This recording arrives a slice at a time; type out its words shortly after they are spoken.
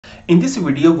In this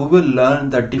video, we will learn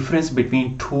the difference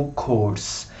between two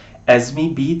codes,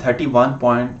 ASME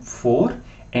B31.4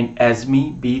 and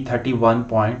ASME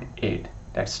B31.8.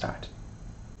 Let's start.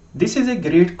 This is a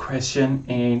great question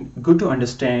and good to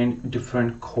understand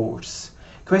different codes.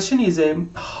 Question is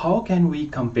how can we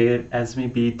compare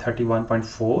ASME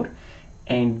B31.4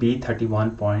 and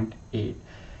B31.8?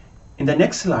 In the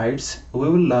next slides, we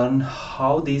will learn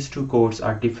how these two codes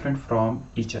are different from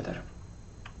each other.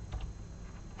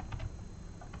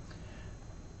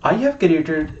 I have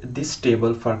created this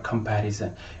table for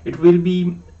comparison. It will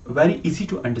be very easy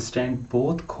to understand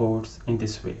both codes in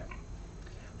this way.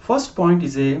 First point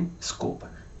is a scope.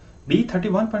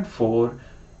 B31.4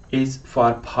 is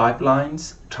for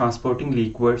pipelines transporting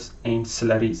liquids and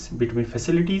slurries between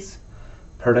facilities,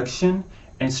 production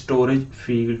and storage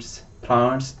fields,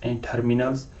 plants and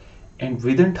terminals, and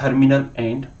within terminal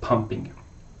and pumping.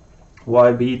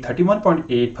 While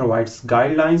B31.8 provides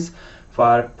guidelines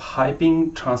for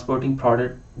piping transporting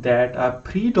products that are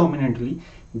predominantly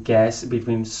gas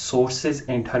between sources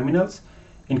and terminals,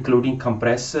 including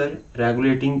compressor,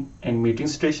 regulating and metering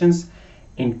stations,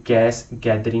 and gas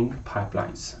gathering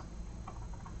pipelines.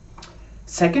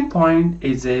 Second point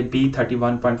is a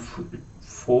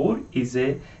B31.4 is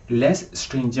a less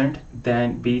stringent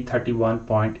than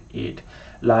B31.8,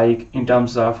 like in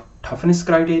terms of toughness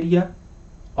criteria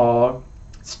or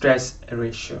stress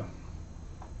ratio.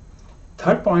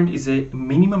 Third point is a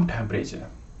minimum temperature.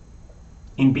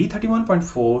 In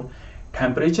B31.4,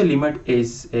 temperature limit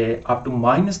is up to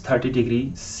 -30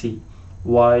 degrees C,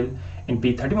 while in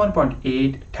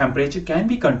B31.8, temperature can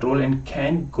be controlled and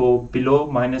can go below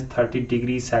 -30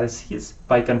 degrees Celsius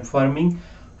by confirming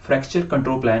fracture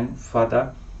control plan for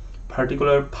the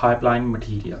particular pipeline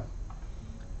material.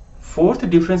 Fourth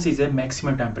difference is a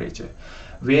maximum temperature,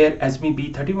 where ASME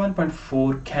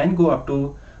B31.4 can go up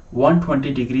to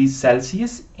 120 degrees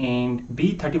Celsius and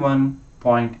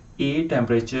B31.8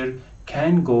 temperature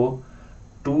can go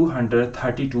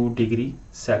 232 degrees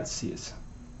Celsius.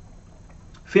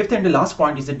 Fifth and the last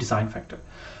point is the design factor,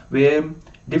 where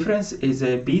difference is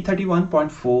a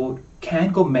B31.4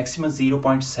 can go maximum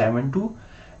 0.72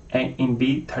 and in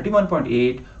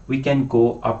B31.8 we can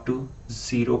go up to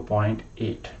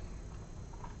 0.8.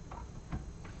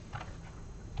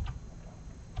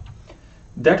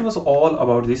 That was all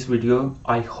about this video.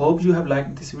 I hope you have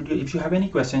liked this video. If you have any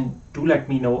question, do let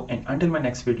me know, and until my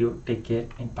next video, take care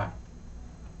and bye.